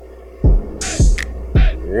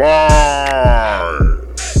Live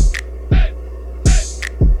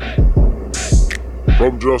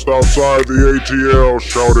from just outside the ATL,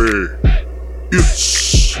 shouty,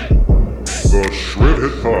 it's the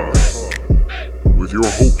Shredhead Pod with your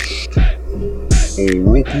host,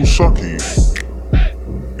 Oroku Saki,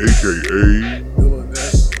 aka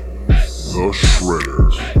the Shredder.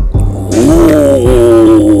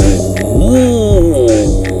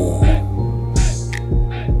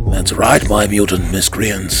 That's right, my mutant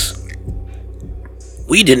miscreants.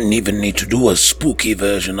 We didn't even need to do a spooky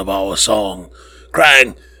version of our song.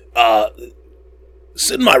 Krang,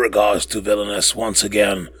 send my regards to Villainous once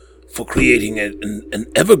again for creating an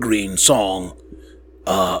evergreen song.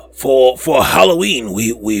 For Halloween,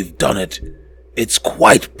 we've done it. It's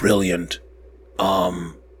quite brilliant.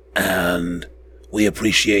 And we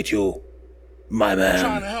appreciate you, my man. I'm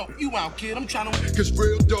trying to help you out, kid. I'm trying to...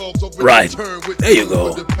 real dogs over right. There you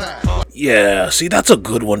go. Yeah, see, that's a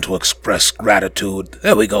good one to express gratitude.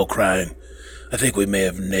 There we go, Krang. I think we may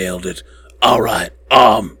have nailed it. All right.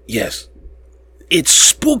 Yes. It's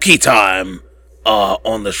spooky time,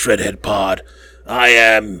 on the Shredhead Pod. I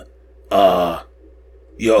am,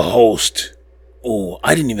 your host. Oh,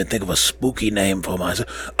 I didn't even think of a spooky name for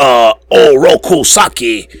myself. Oroku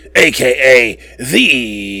Saki, a.k.a.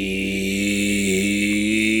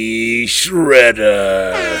 the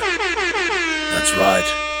Shredder. That's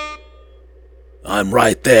right. I'm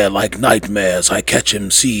right there like nightmares. I catch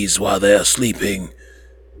MCs while they're sleeping.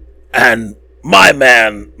 And my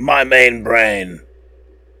man, my main brain,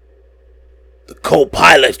 the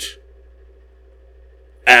co-pilot,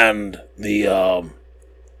 and the,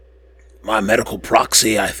 my medical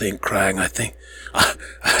proxy, I think, Krang. I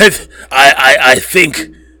think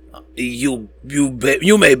you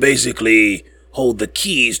may basically hold the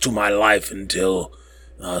keys to my life until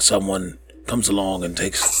someone comes along and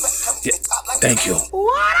takes. Yeah, thank you.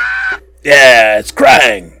 Yeah, it's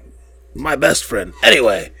Krang, my best friend.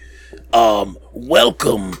 Anyway,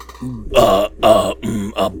 welcome,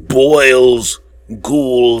 boils,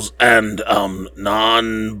 ghouls, and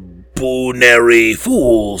non-binary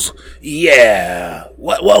fools. Yeah,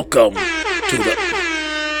 welcome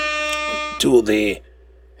to the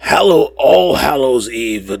All Hallows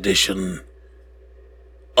Eve edition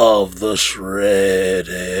of the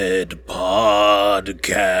Shredded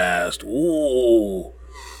Podcast. Ooh,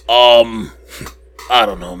 I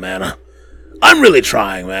don't know, man. I'm really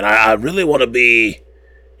trying, man. I really want to be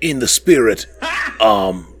in the spirit,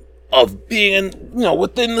 of being,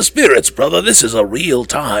 within the spirits, brother. This is a real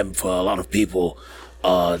time for a lot of people.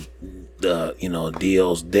 Dios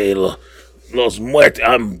de los muertos.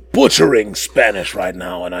 I'm butchering Spanish right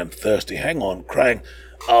now, and I'm thirsty. Hang on, Krang.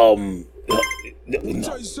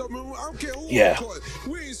 Yeah.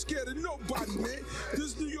 We ain't scared of nobody, man.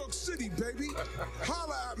 This New York City, baby.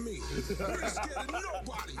 Holla at me. We ain't scared of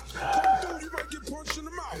nobody. Come through, you might get punched in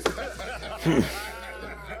the mouth.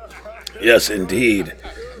 Yes, indeed.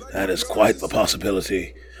 That is quite the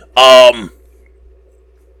possibility. I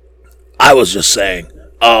was just saying,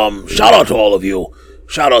 shout out to all of you.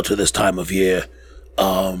 Shout out to this time of year.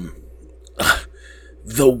 The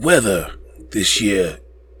weather this year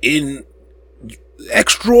in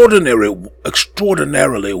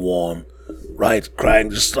extraordinarily warm, right,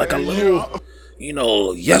 Krang? Just like a little,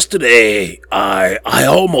 yesterday, I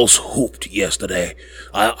almost hooped yesterday.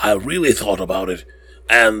 I really thought about it.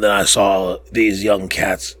 And then I saw these young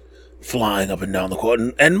cats flying up and down the court.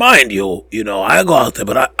 And mind you, I go out there,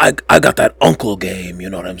 but I got that uncle game,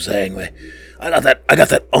 you know what I'm saying? I got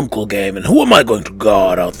that uncle game, and who am I going to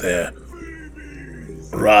guard out there?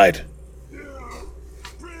 Right.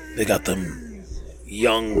 They got them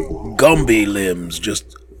young Gumby limbs,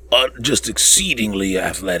 just exceedingly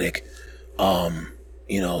athletic. So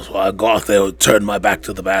I go out there, turn my back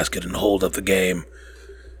to the basket, and hold up the game.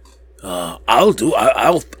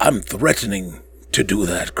 I'm threatening to do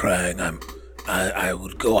that, Krang. I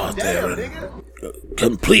would go out there and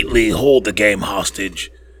completely hold the game hostage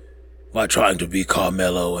by trying to be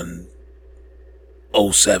Carmelo and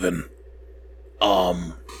 07.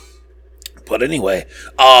 But anyway,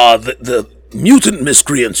 the mutant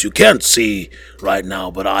miscreants you can't see right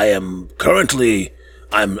now, but I am currently,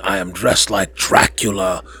 I am dressed like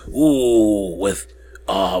Dracula. Ooh, with,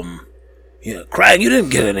 Krang, you didn't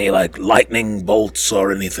get any, lightning bolts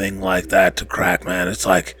or anything like that to crack, man. It's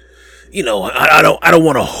like, I don't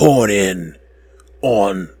want to horn in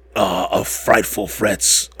on, a Frightful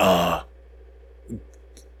Fret's, I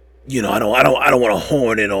don't want to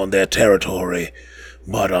horn in on their territory.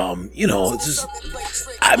 But, it's just,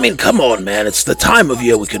 come on, man. It's the time of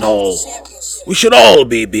year we should all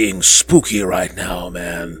be being spooky right now,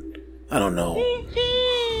 man. I don't know.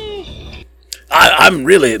 I'm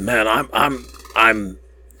really, man, I'm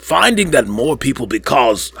finding that more people,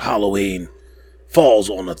 because Halloween falls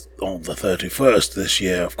on the 31st this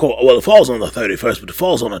year. Of course, well, it falls on the 31st, but it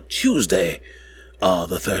falls on a Tuesday,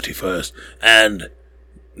 the 31st, and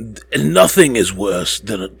nothing is worse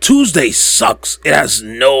than a Tuesday. Sucks. It has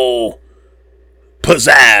no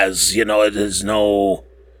pizzazz, you know. It is no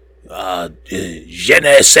je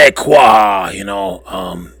ne sais quoi, you know.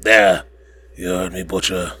 There, you heard me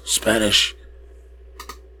butcher Spanish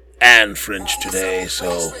and French today,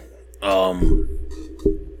 so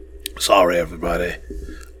sorry everybody.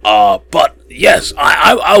 But yes,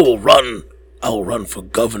 I will run for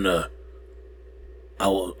governor.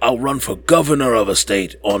 I'll run for governor of a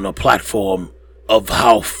state on a platform of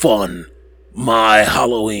how fun my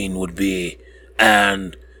Halloween would be,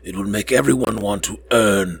 and it would make everyone want to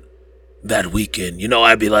earn that weekend. You know,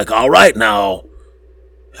 I'd be like, all right now,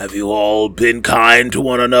 have you all been kind to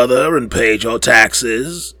one another and paid your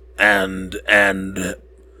taxes and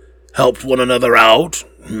helped one another out?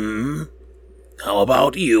 How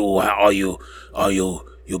about you? Are you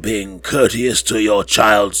being courteous to your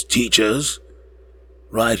child's teachers?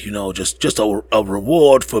 Right, you know, just a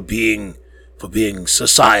reward for being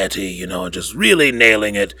society, you know, just really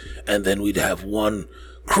nailing it, and then we'd have one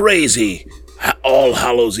crazy All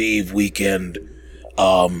Hallows Eve weekend.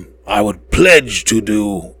 I would pledge to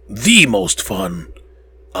do the most fun,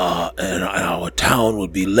 and our town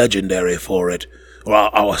would be legendary for it. Or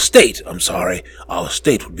our state, I'm sorry, our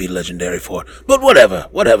state would be legendary for it. But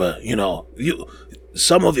whatever, you know,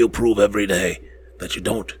 some of you prove every day that you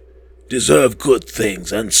don't deserve good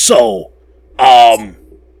things, and so, I'm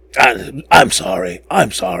sorry,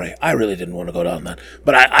 I really didn't want to go down that,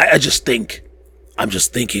 but I'm just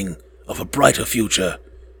thinking of a brighter future,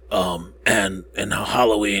 and how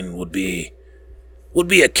Halloween would be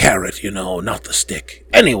a carrot, you know, not the stick.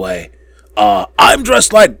 Anyway, I'm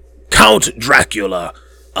dressed like Count Dracula,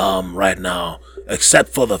 right now, except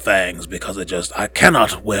for the fangs, because I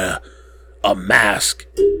cannot wear a mask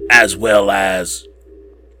as well as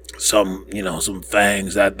some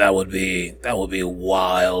fangs. That would be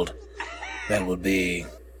wild. That would be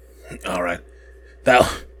all right.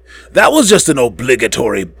 That was just an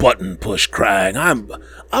obligatory button push, Krang.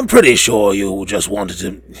 I'm pretty sure you just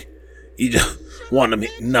wanted me.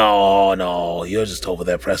 No, you're just over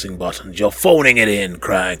there pressing buttons. You're phoning it in,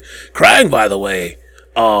 Krang. Krang, by the way,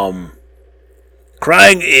 Krang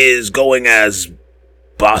is going as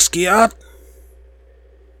Basquiat,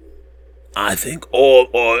 I think,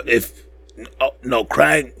 or if no,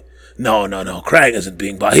 Krang, no, Krang isn't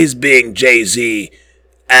being he's being Jay-Z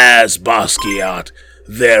as Basquiat.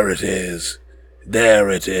 There it is.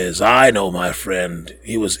 I know, my friend.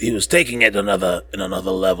 He was taking it another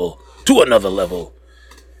level.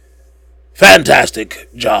 Fantastic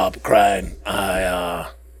job, Krang.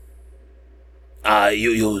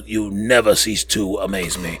 You never cease to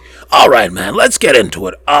amaze me. All right, man. Let's get into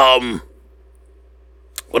it.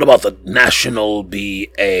 What about the National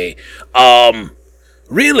BA?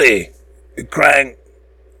 Really, Krang?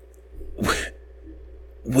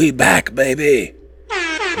 We back, baby.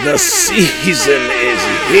 The season is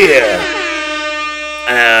here,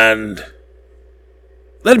 and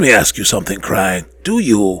let me ask you something, Krang. Do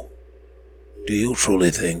you truly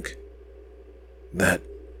think that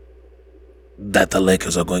the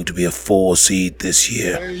Lakers are going to be a 4 seed this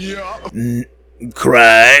year? Yeah.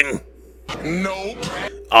 Krang? Nope.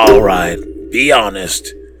 All right, be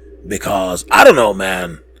honest, because I don't know,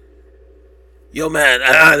 man. Yo, man,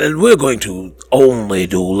 and we're going to only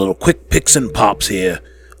do little quick picks and pops here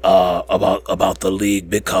about the league,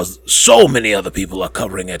 because so many other people are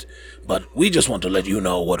covering it. But we just want to let you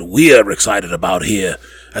know what we are excited about here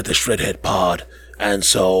at the Shredhead Pod. And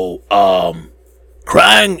so,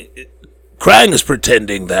 Krang is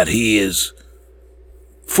pretending that he is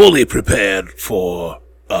fully prepared for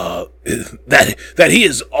that he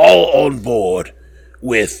is all on board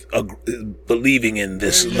with believing in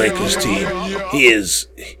this Lakers team. He is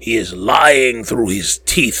lying through his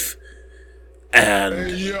teeth, and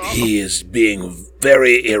he is being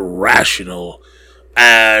very irrational.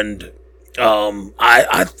 And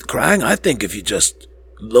Krang, I think if you just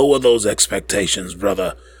lower those expectations,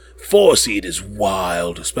 brother, 4 seed is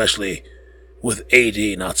wild, especially with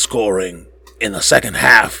AD not scoring in the second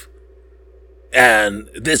half. And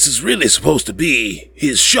this is really supposed to be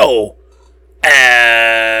his show.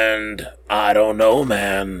 And I don't know,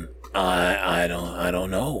 man. I don't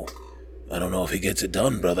know. I don't know if he gets it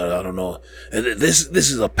done, brother. I don't know. This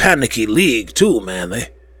is a panicky league too, man.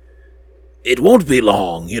 It won't be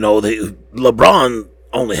long, you know. LeBron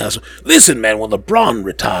only has. Listen, man. When LeBron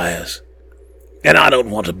retires, And I don't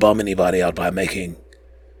want to bum anybody out by making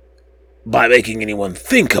anyone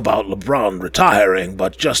think about LeBron retiring,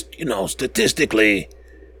 but just, statistically,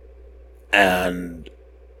 and,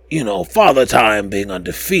 Father Time being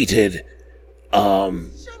undefeated,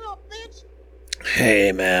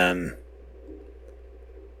 hey, man,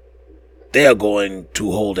 they are going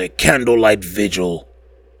to hold a candlelight vigil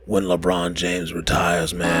when LeBron James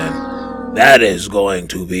retires, man. That is going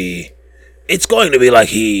to be... It's going to be like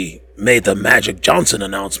he made the Magic Johnson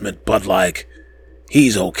announcement, but like,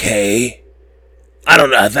 he's okay. I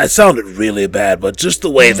don't know, that sounded really bad, but just the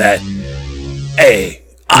way that... Hey,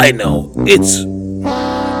 I know, it's...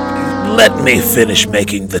 Let me finish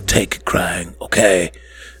making the take crying, okay?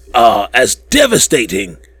 As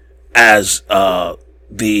devastating as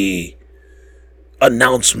the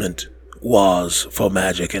announcement was for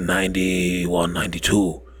Magic in 91,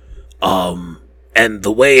 92, and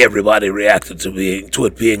the way everybody reacted to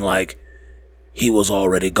it being like he was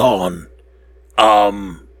already gone,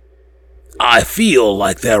 I feel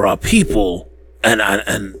like there are people,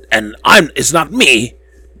 and it's not me,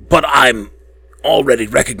 but I'm already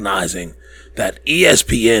recognizing that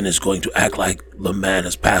ESPN is going to act like the man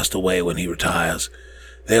has passed away when he retires.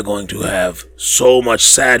 They're going to have so much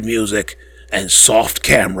sad music and soft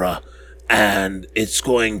camera, and it's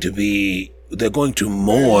going to be, they're going to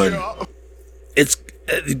mourn. It's,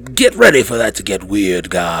 get ready for that to get weird,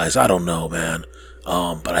 guys. I don't know, man.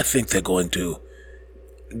 But I think they're gonna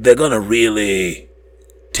really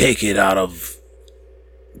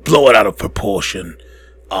blow it out of proportion.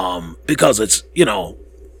 Because it's,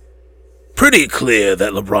 pretty clear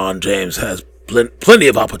that LeBron James has plenty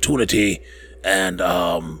of opportunity and,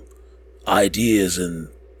 ideas and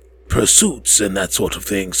pursuits and that sort of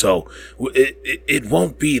thing. So it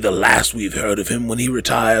won't be the last we've heard of him when he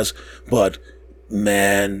retires, but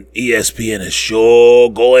man, ESPN is sure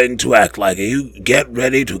going to act like it. You get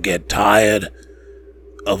ready to get tired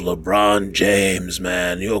of LeBron James,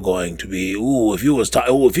 man. You're going to be, if you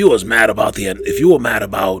were mad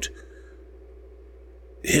about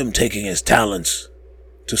him taking his talents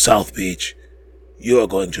to South Beach, you're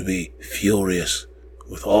going to be furious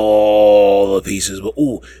with all the pieces. But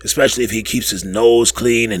especially if he keeps his nose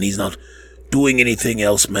clean and he's not doing anything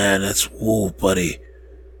else, man. That's buddy.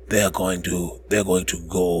 They're going to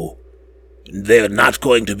go. They're not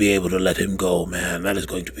going to be able to let him go, man. That is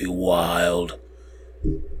going to be wild.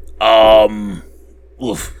 And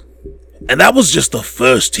that was just the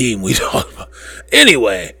first team we talked about.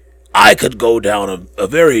 Anyway, I could go down a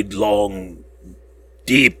very long,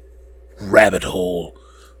 deep rabbit hole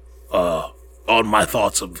on my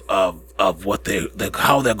thoughts of what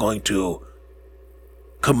how they're going to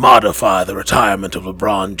commodify the retirement of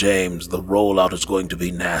LeBron James. The rollout is going to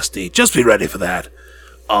be nasty. Just be ready for that.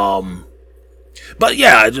 But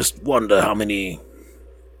yeah, I just wonder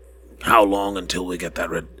how long until we get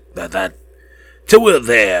till we're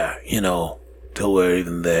there, till we're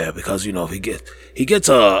even there, because if he gets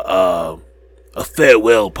a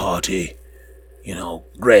farewell party,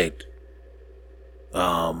 great.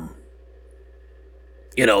 Then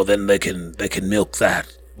they can milk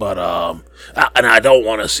that. But and I don't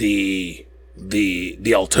want to see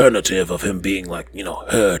the alternative of him being like,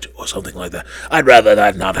 hurt or something like that. I'd rather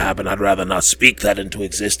that not happen. I'd rather not speak that into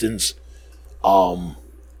existence. I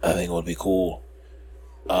think it would be cool.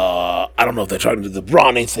 I don't know if they're trying to do the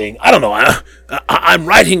Bronny thing. I don't know. I'm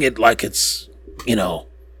writing it like it's,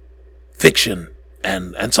 fiction,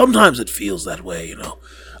 and sometimes it feels that way,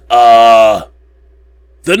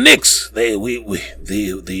 The Knicks,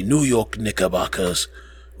 the New York Knickerbockers,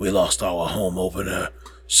 we lost our home opener,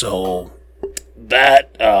 so that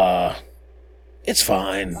it's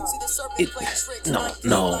fine.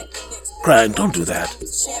 No, Crying, don't do that.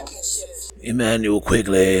 Emmanuel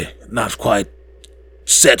Quigley, not quite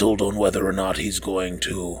settled on whether or not he's going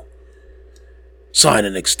to sign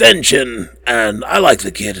an extension, and I like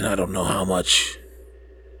the kid, and I don't know how much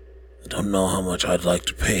I'd like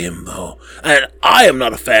to pay him, though. And I am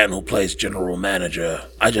not a fan who plays general manager.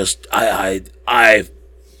 I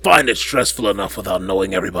find it stressful enough without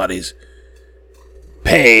knowing everybody's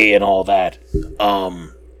pay and all that.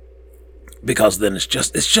 Because then it's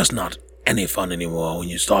just not any fun anymore when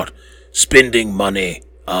you start spending money.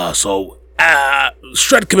 So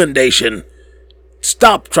straight recommendation: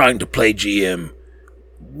 stop trying to play GM.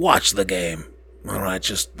 Watch the game. All right,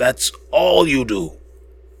 that's all you do.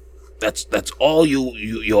 That's all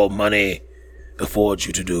your money affords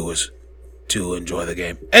you to do is to enjoy the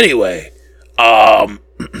game. Anyway, no,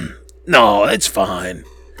 it's fine.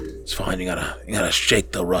 It's fine. You gotta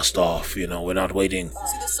shake the rust off. We're not waiting.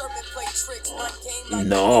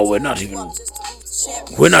 No, we're not even.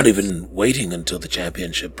 We're not even waiting until the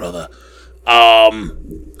championship, brother.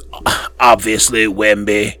 Obviously,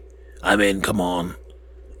 Wemby. I mean, come on.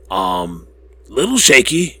 Little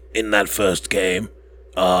shaky in that first game,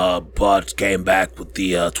 but came back with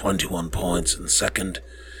the 21 points in the second.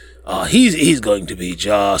 He's going to be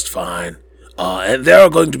just fine. And there are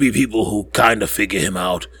going to be people who kind of figure him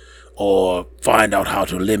out or find out how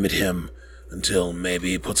to limit him until maybe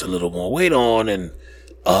he puts a little more weight on and,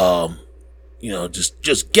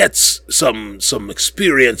 just gets some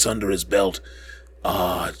experience under his belt.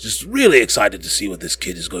 Just really excited to see what this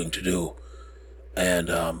kid is going to do.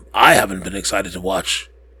 And I haven't been excited to watch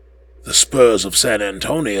the Spurs of San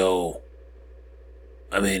Antonio.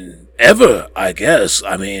 I mean, ever, I guess.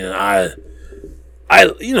 I mean, I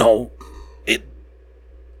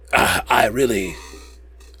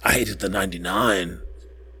hated the 99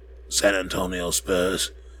 San Antonio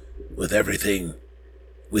Spurs with everything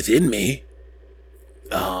within me.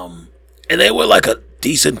 And they were like a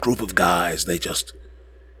decent group of guys. They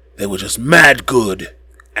were just mad good.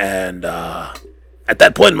 And at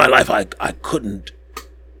that point in my life, I couldn't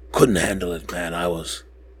handle it, man. I was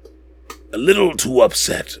a little too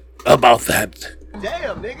upset about that.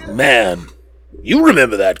 Damn, nigga. Man, you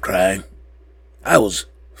remember that, Krang? I was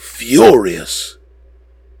furious.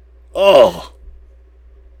 Oh.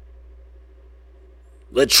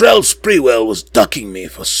 Latrell Sprewell was ducking me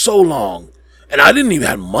for so long, and I didn't even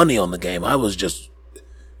have money on the game. I was just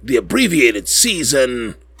the abbreviated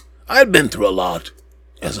season. I'd been through a lot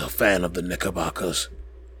as a fan of the Knickerbockers.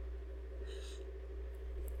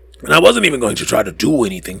 And I wasn't even going to try to do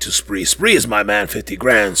anything to Spree. Spree is my man, 50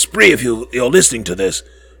 grand. Spree, if you're listening to this,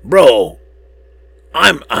 bro,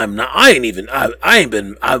 I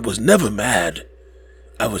was never mad.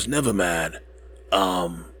 I was never mad. I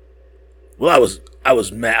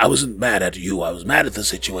was mad. I wasn't mad at you. I was mad at the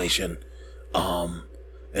situation. And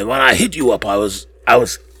when I hit you up, I was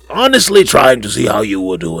honestly trying to see how you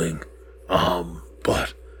were doing.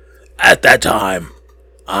 But at that time,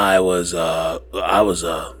 I was a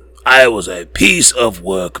piece of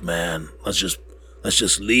work, man. Let's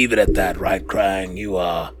just leave it at that, right, Krang? You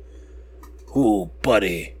ooh,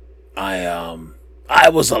 buddy, I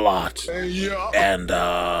was a lot, and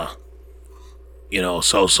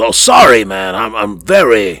so sorry, man. I'm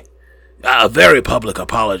very, a very public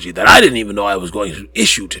apology that I didn't even know I was going to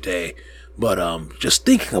issue today. But just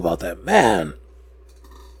thinking about that, man,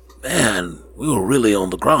 we were really on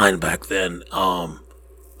the grind back then.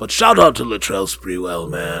 But shout out to Latrell Sprewell,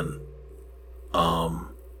 man.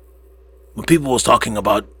 When people was talking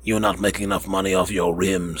about you not making enough money off your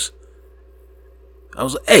rims, I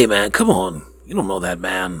was like, hey, man, come on. You don't know that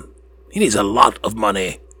man. He needs a lot of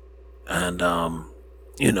money. And,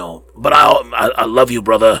 but I love you,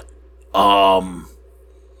 brother. Krang,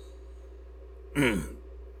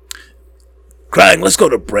 let's go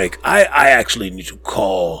to break. I actually need to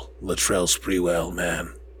call Latrell Sprewell,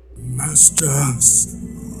 man. Master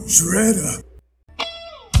Shredder.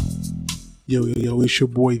 Yo, it's your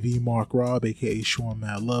boy V Mark Rob, aka Sean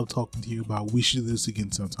Mad Love, talking to you about We Should Do This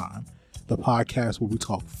Again Sometime, the podcast where we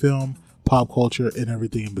talk film, pop culture, and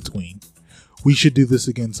everything in between. We should do this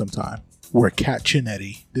again sometime. We're Cat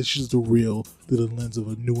Chinetti. This is the real through the lens of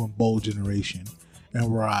a new and bold generation.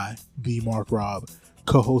 And where I, V Mark Rob,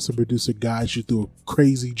 co-host and producer, guides you through a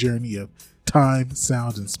crazy journey of time,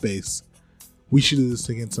 sound, and space. We should do this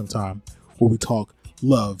again sometime where we talk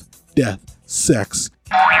love, death, sex.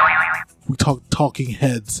 We talk talking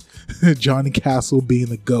heads, Johnny Castle being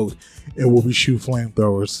the GOAT, and where we shoot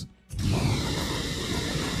flamethrowers.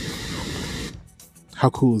 How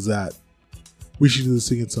cool is that? We should do this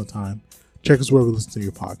again sometime. Check us wherever you listen to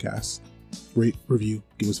your podcast. Rate, review,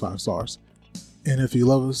 give us 5 stars. And if you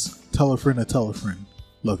love us, tell a friend to tell a friend.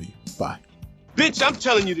 Love you. Bye. Bitch, I'm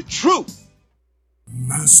telling you the truth.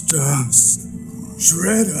 Master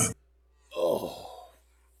Shredder. Oh,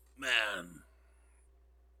 man.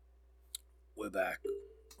 We're back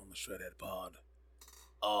on the Shredhead Pod.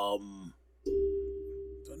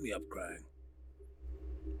 Turn me up, Krang.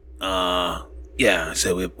 Yeah, I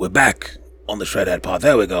said we're back on the Shredhead Pod.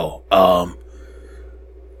 There we go.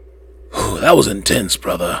 That was intense,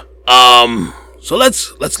 brother. So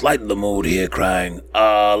let's lighten the mood here, Krang.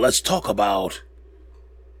 Let's talk about.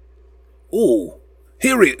 Oh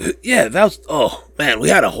man, we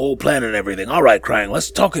had a whole plan and everything. All right, Krang.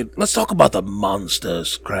 Let's talk about the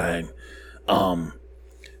monsters, Krang.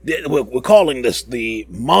 We're calling this the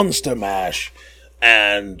Monster Mash,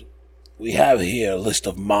 and we have here a list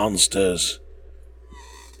of monsters,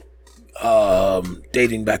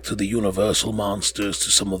 dating back to the Universal monsters to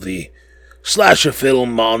some of the slasher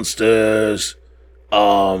film monsters,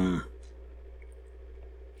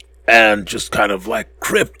 and just kind of like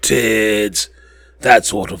cryptids, that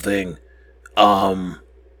sort of thing. And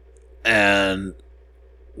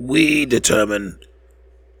we determine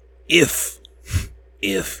if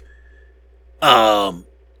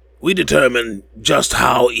we determine just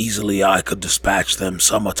how easily I could dispatch them.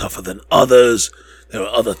 Some are tougher than others. There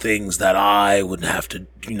are other things that I would have to,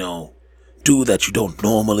 do that you don't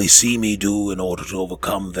normally see me do in order to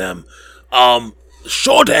overcome them.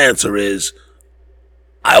 Short answer is,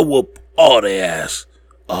 I whoop all their ass.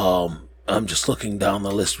 I'm just looking down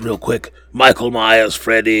the list real quick. Michael Myers,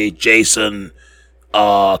 Freddy, Jason,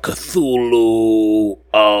 Cthulhu,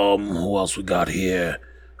 who else we got here?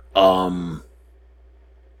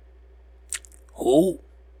 Who?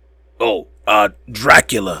 Oh,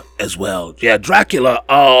 Dracula as well. Yeah, Dracula,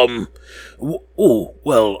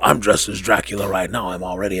 well, I'm dressed as Dracula right now. I'm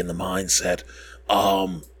already in the mindset.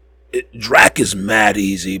 Drac is mad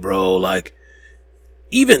easy, bro. Like,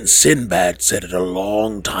 even Sinbad said it a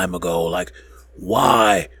long time ago. Like,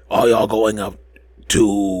 why are y'all going up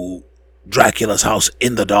to Dracula's house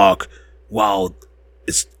in the dark while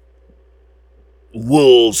it's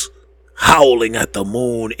wolves howling at the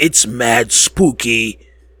moon? It's mad spooky.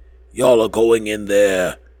 Y'all are going in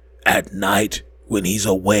there at night when he's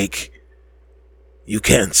awake. You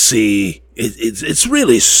can't see. It's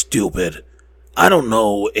really stupid. I don't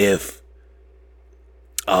know if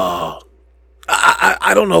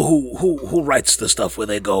I don't know who writes the stuff where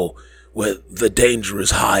they go where the danger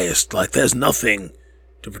is highest. Like, there's nothing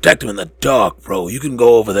to protect him in the dark, bro. You can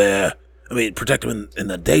go over there. I mean, protect him in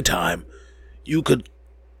the daytime. You could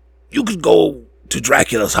go to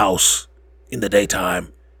Dracula's house in the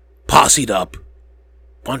daytime, posseed up,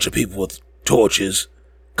 bunch of people with torches,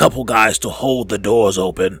 couple guys to hold the doors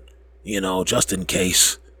open, just in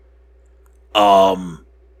case. You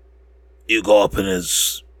go up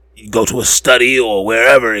you go to a study or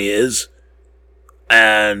wherever he is,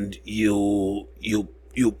 and you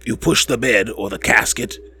push the bed or the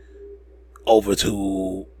casket over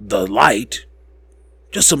to the light.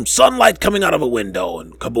 Just some sunlight coming out of a window,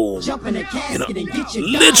 and kaboom. Jump in a casket and get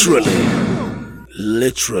your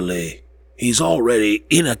Literally, he's already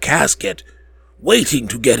in a casket, waiting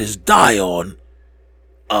to get his dye on,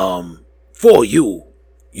 for you.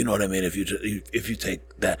 You know what I mean? If you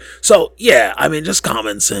take that. So, yeah, I mean, just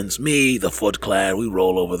common sense. Me, the Foot Clan, we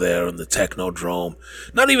roll over there in the Technodrome.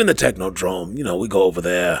 Not even the Technodrome. We go over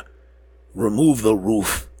there, remove the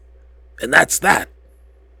roof, and that's that.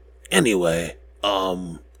 Anyway,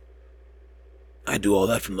 I do all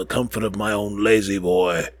that from the comfort of my own lazy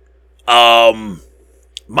boy.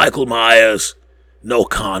 Michael Myers, no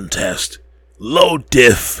contest. Low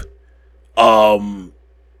diff.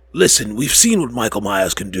 Listen, we've seen what Michael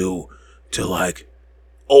Myers can do to, like,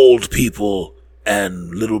 old people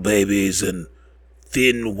and little babies and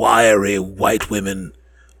thin, wiry white women,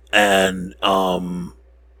 and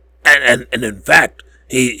in fact,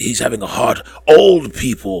 he's having a hard. Old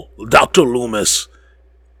people. Dr. Loomis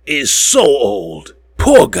is so old.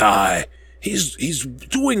 Poor guy. He's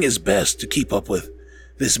doing his best to keep up with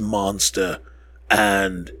this monster,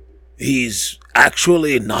 and he's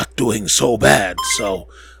actually not doing so bad. So,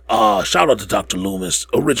 shout out to Dr. Loomis,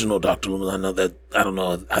 original Dr. Loomis.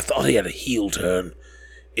 I thought he had a heel turn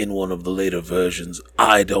in one of the later versions.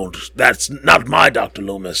 That's not my Dr.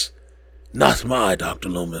 Loomis. Not my Dr.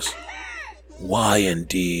 Loomis. Why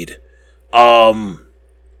indeed? Yeah,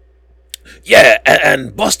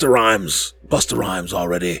 and Busta Rhymes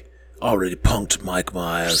already punked Mike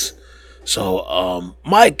Myers. So,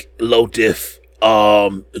 Mike, low diff.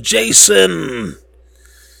 Jason,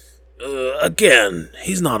 again,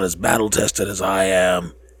 he's not as battle-tested as I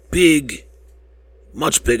am. Big,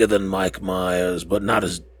 much bigger than Mike Myers, but not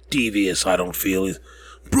as devious, I don't feel. He's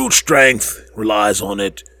brute strength, relies on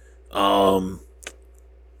it.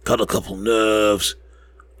 Cut a couple nerves.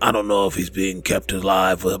 I don't know if he's being kept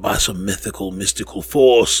alive by some mystical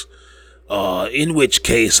force. In which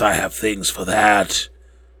case, I have things for that.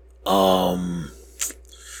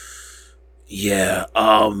 Yeah,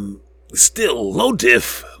 still, low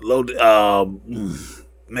diff,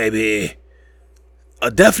 maybe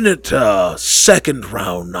a definite, second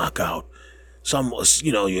round knockout.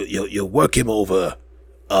 You work him over,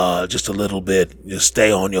 just a little bit, you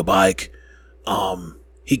stay on your bike.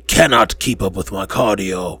 He cannot keep up with my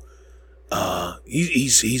cardio.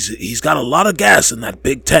 He's got a lot of gas in that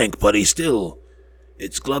big tank, but it's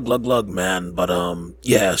glug, glug, glug, man. But,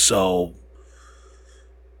 yeah, so,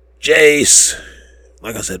 Jace,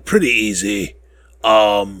 like I said, pretty easy.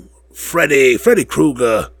 Freddy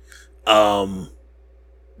Krueger,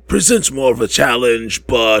 presents more of a challenge,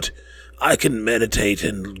 but I can meditate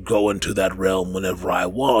and go into that realm whenever I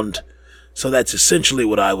want. So that's essentially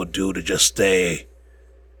what I would do to just stay,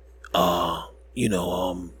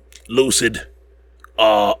 lucid.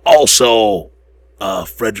 Also,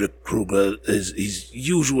 Frederick Krueger he's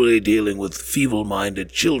usually dealing with feeble-minded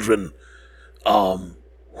children,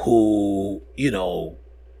 who,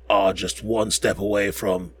 are just one step away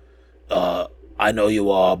from, I know you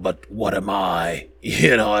are, but what am I?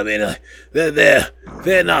 They're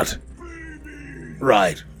not,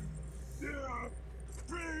 right.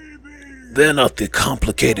 They're not the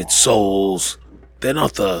complicated souls. They're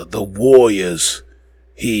not the warriors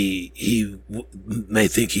he may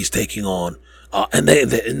think he's taking on. And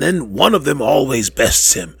then one of them always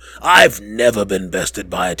bests him. I've never been bested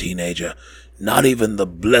by a teenager. Not even the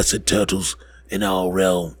blessed turtles in our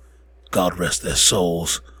realm. God rest their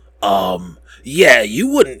souls. Yeah, he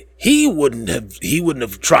wouldn't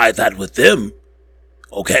have tried that with them.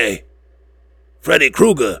 Okay? Freddy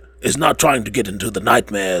Krueger is not trying to get into the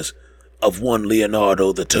nightmares of one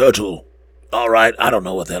Leonardo the Turtle. Alright, I don't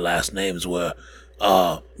know what their last names were.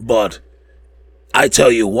 But I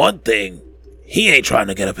tell you one thing, he ain't trying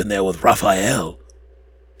to get up in there with Raphael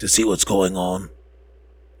to see what's going on.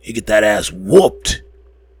 He get that ass whooped.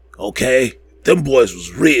 Okay? Them boys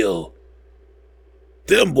was real.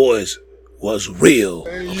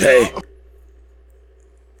 Okay?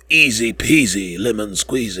 Easy peasy, lemon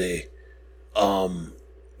squeezy. The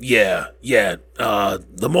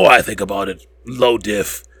more I think about it, low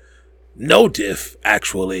diff. No diff,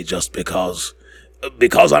 actually, just because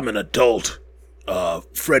I'm an adult.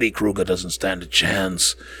 Freddy Krueger doesn't stand a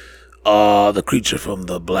chance. The creature from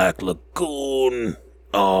the Black Lagoon.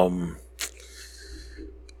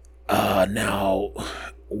 Now,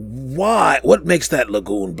 why? What makes that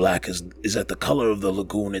lagoon black? Is that the color of the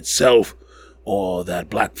lagoon itself, or that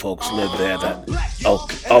black folks live there?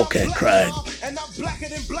 Okay, crying.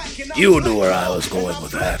 You knew where I was going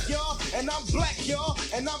with that.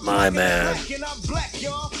 My man.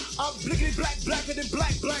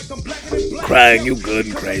 Crying, you good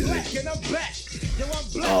and crazy.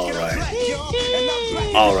 Alright.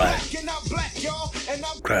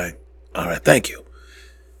 Crying. Alright, thank you.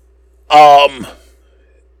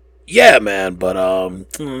 Yeah, man, but,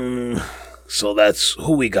 so that's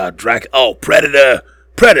who we got. Predator.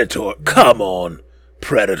 Come on,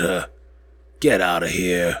 Predator. Get out of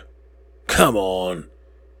here. Come on.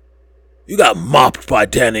 You got mopped by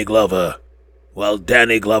Danny Glover. Well,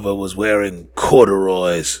 Danny Glover was wearing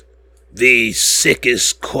corduroys. The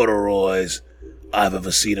sickest corduroys I've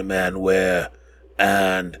ever seen a man wear.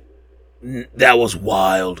 And that was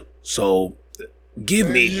wild. So, you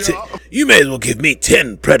may as well give me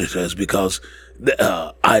 10 Predators, because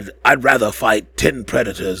I'd rather fight 10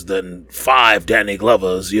 Predators than 5 Danny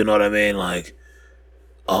Glovers, you know what I mean? Like,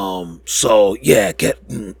 so, yeah,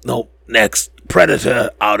 next.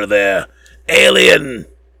 Predator out of there. Alien.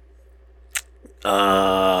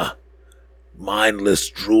 Mindless,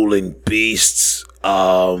 drooling beasts.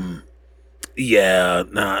 Yeah,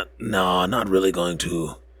 not really going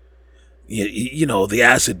to. The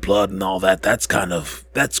acid blood and all that, that's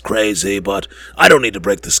crazy, but I don't need to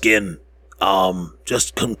break the skin.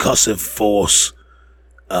 Just concussive force.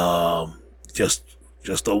 Just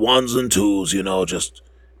the ones and twos, just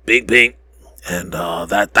bing bing. And,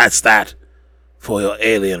 that's that for your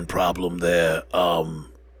alien problem there. The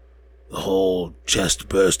whole chest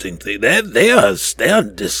bursting thing. They are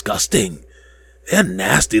disgusting. They're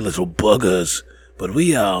nasty little buggers. But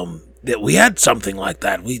we had something like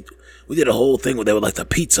that. We did a whole thing where they were like the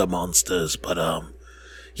pizza monsters. But,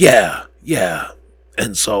 yeah.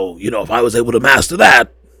 And so, if I was able to master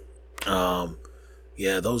that, I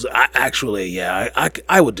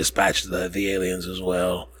would dispatch the aliens as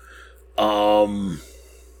well.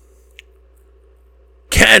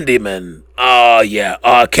 Candyman.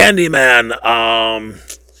 Candyman.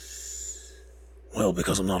 Well,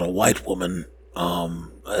 because I'm not a white woman,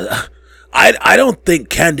 I don't think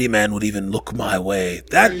Candyman would even look my way.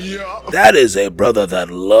 That is a brother that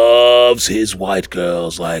loves his white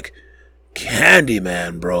girls. Like,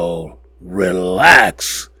 Candyman, bro,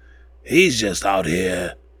 relax. He's just out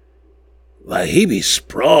here. Like, he be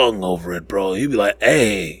sprung over it, bro. He'd be like,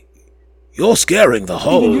 hey, you're scaring the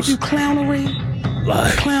hoes. When you do clownery,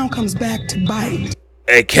 like, the clown comes back to bite.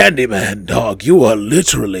 Hey, Candyman, dog, you are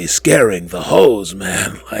literally scaring the hoes,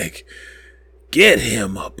 man. Like, get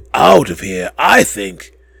him up out of here. I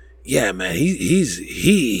think, yeah, man,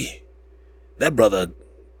 that brother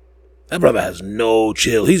has no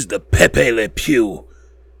chill. He's the Pepe Le Pew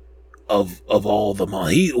of all the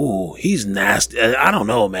money. He's nasty. I don't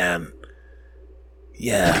know, man.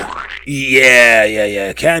 Yeah.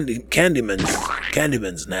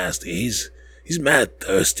 Candyman's nasty. He's mad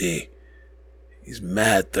thirsty.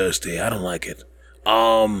 I don't like it.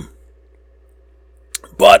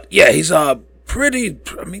 But yeah, he's pretty.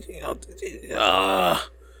 I mean,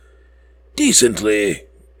 decently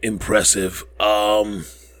impressive.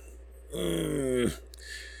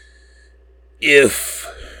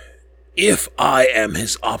 If I am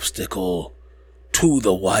his obstacle to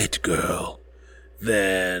the white girl,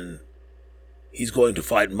 then he's going to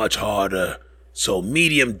fight much harder. So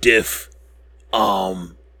medium diff.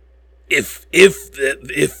 If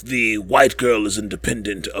the white girl is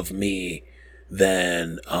independent of me,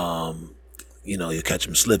 then you catch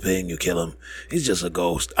him slipping, you kill him. He's just a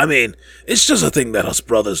ghost. I mean, it's just a thing that us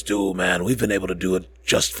brothers do, man. We've been able to do it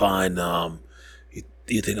just fine.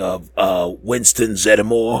 You think of Winston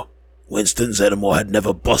Zeddemore. Winston Zeddemore had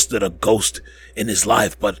never busted a ghost in his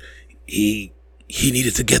life, but he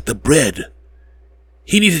needed to get the bread.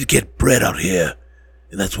 He needed to get bread out here,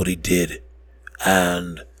 and that's what he did.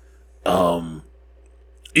 And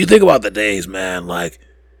you think about the days, man, like,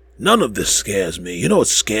 none of this scares me. You know what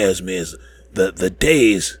scares me is the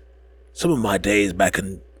days, some of my days back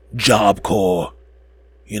in Job Corps,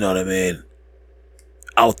 you know what I mean?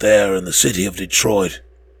 Out there in the city of Detroit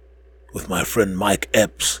with my friend Mike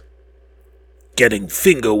Epps, getting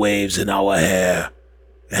finger waves in our hair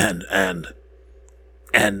and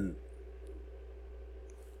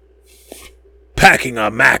packing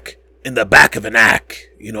our Mac in the back of an ack,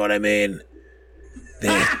 you know what I mean?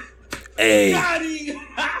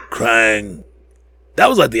 Krang. That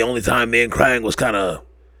was like the only time me and Krang was kind of.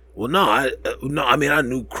 Well, no, I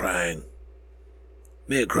knew Krang.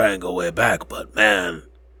 Me and Krang go way back, but man,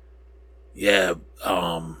 yeah,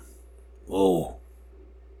 oh,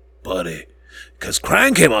 buddy, because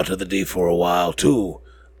Krang came out to the D for a while too,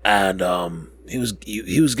 and he was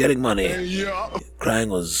getting money. Krang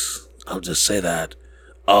was. I'll just say that.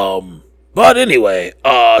 But anyway,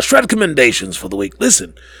 shred recommendations for the week.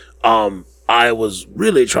 Listen, I was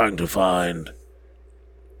really trying to find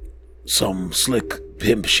some slick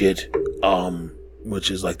pimp shit,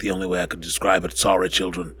 which is like the only way I could describe it. Sorry,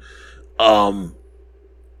 children. But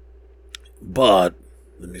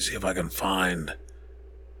let me see if I can find.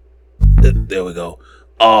 There we go.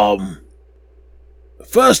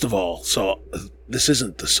 First of all, so this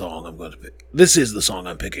isn't the song I'm going to pick. This is the song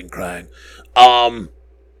I'm picking, Krang.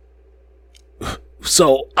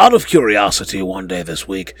 So, out of curiosity, one day this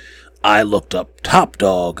week, I looked up Top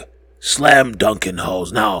Dog Slam Dunkin'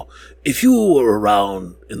 Hose. Now, if you were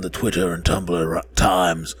around in the Twitter and Tumblr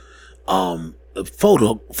times, a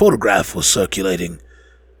photograph was circulating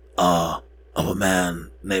of a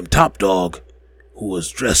man named Top Dog who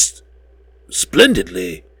was dressed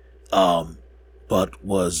splendidly, but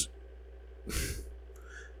was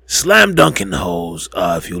Slam Dunkin' Hose,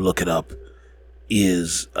 if you look it up,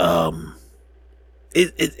 is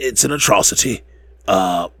it's an atrocity,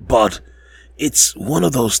 but it's one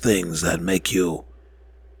of those things that make you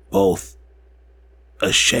both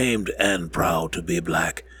ashamed and proud to be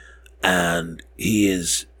black. And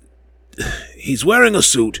he's wearing a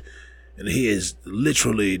suit, and he is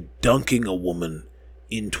literally dunking a woman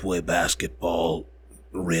into a basketball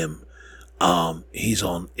rim. He's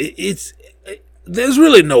on. There's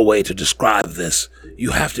really no way to describe this.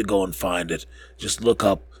 You have to go and find it. Just look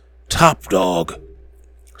up Top Dog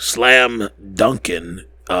Slam Dunkin'.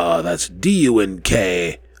 That's DUNK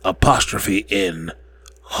 'N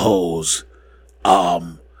Hose.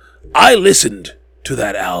 I listened to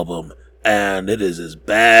that album, and it is as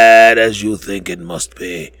bad as you think it must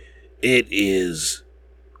be. It is,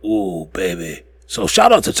 ooh, baby. So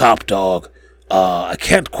shout out to Top Dog. I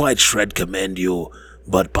can't quite shred commend you,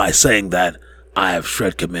 but by saying that, I have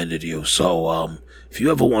shred commended you. So, if you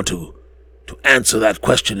ever want to answer that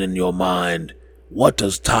question in your mind, what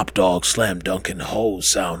does Top Dog Slam Dunkin' Hose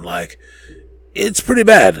sound like? It's pretty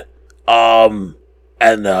bad. And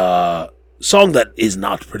song that is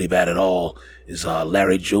not pretty bad at all is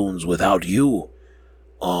Larry June's Without You.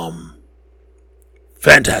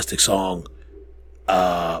 Fantastic song.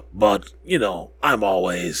 But, you know, I'm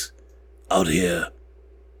always out here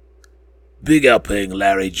big upping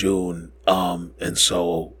Larry June. And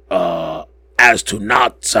so, as to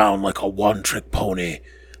not sound like a one-trick pony,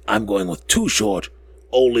 I'm going with Too Short,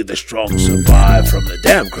 Only the Strong Survive from the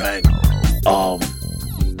Damn Crank.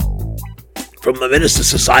 From the Minister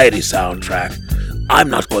Society soundtrack. I'm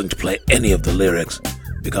not going to play any of the lyrics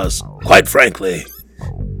because, quite frankly,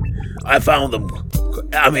 I found them,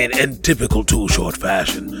 in typical Too Short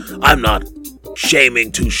fashion. I'm not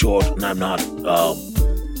shaming Too Short, and I'm not,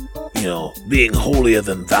 being holier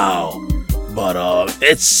than thou. but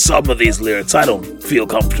it's some of these lyrics I don't feel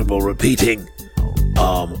comfortable repeating.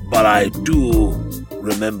 But I do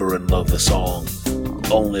remember and love the song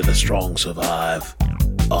 "Only the Strong Survive."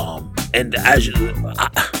 And I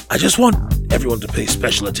just want everyone to pay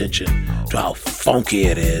special attention to how funky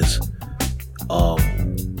it is.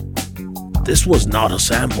 This was not a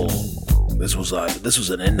sample. This was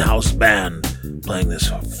an in-house band playing this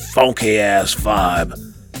funky ass vibe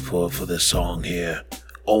for this song here.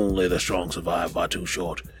 "Only the Strong Survive" by Too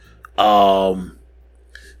Short.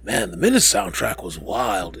 Man, the Menace soundtrack was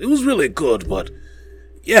wild. It was really good, but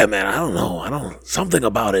yeah, man, I don't know. Something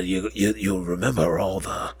about it. You remember all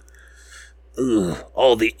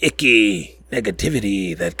the icky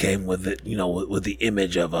negativity that came with it. You know, with the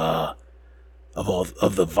image of the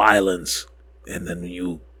violence, and then when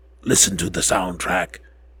you listen to the soundtrack,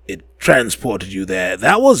 it transported you there.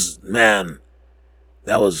 That was.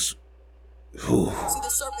 Whew.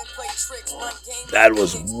 That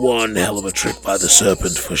was one hell of a trick by the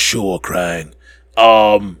Serpent for sure, Crying.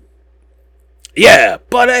 Yeah,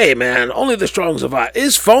 but hey, man, Only the Strong Survive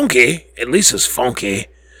is funky. At least it's funky.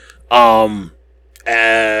 And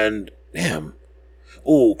damn.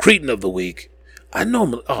 Ooh, Cretin of the Week. I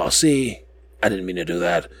didn't mean to do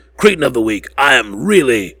that. Cretin of the Week. I am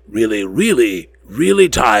really, really, really, really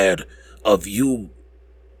tired of you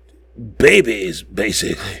babies,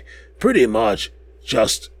 basically. Pretty much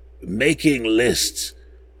just making lists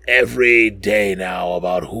every day now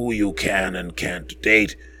about who you can and can't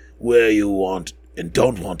date, where you want and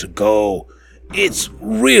don't want to go. It's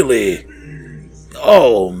really...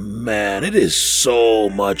 Oh, man, it is so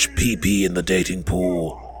much pee-pee in the dating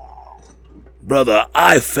pool. Brother,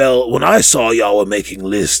 when I saw y'all were making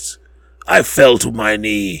lists, I fell to my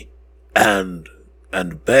knee and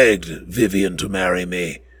begged Vivian to marry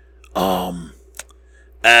me.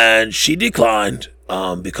 And she declined,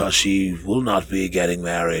 because she will not be getting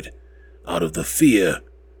married out of the fear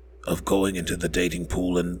of going into the dating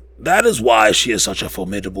pool, and that is why she is such a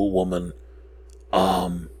formidable woman.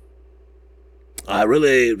 I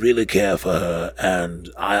really, really care for her, and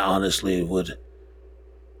I honestly would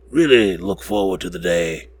really look forward to the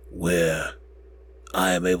day where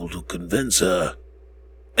I am able to convince her.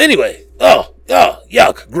 Anyway,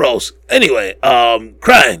 yuck, gross. Anyway,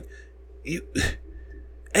 Crying,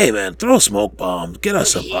 hey man, throw smoke bombs. Get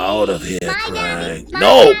us up out of here, Crying.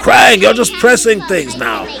 No, Crying, you're just pressing things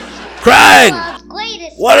now. Crying!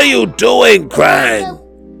 What are you doing, Crying?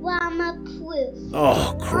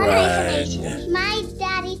 Oh, Crying. My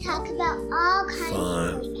daddy talks about all kinds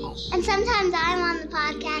of things. And sometimes I'm on the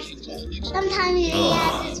podcast too. Sometimes he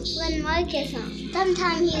has his friend Marcus on.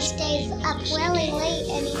 Sometimes he stays up really late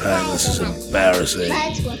and he Crying, this is embarrassing.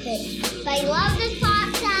 But I love this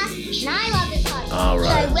podcast and I love this podcast. All right.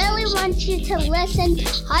 So I really want you to listen to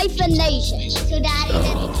Hyphenation. So Daddy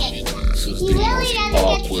doesn't get sad. He really doesn't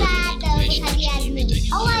get sad though because he has me.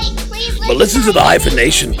 Oh wait, please listen. But listen to the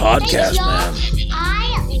Hyphenation podcast, man. I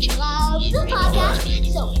love the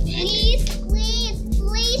podcast, so please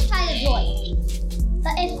try to join me.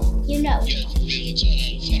 But if you know.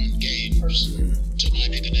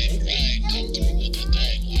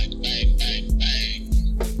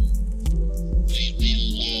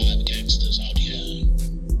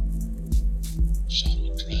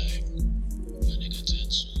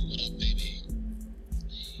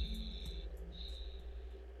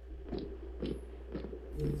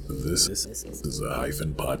 This is a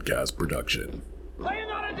Hyphen Podcast production. Are you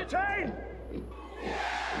not entertained?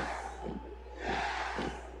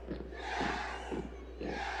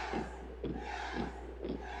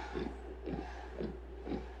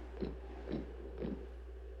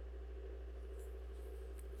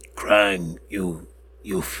 Crying, you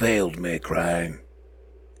failed me, Crying.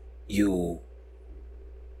 You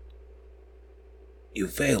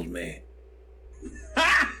failed me.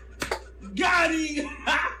 Got him!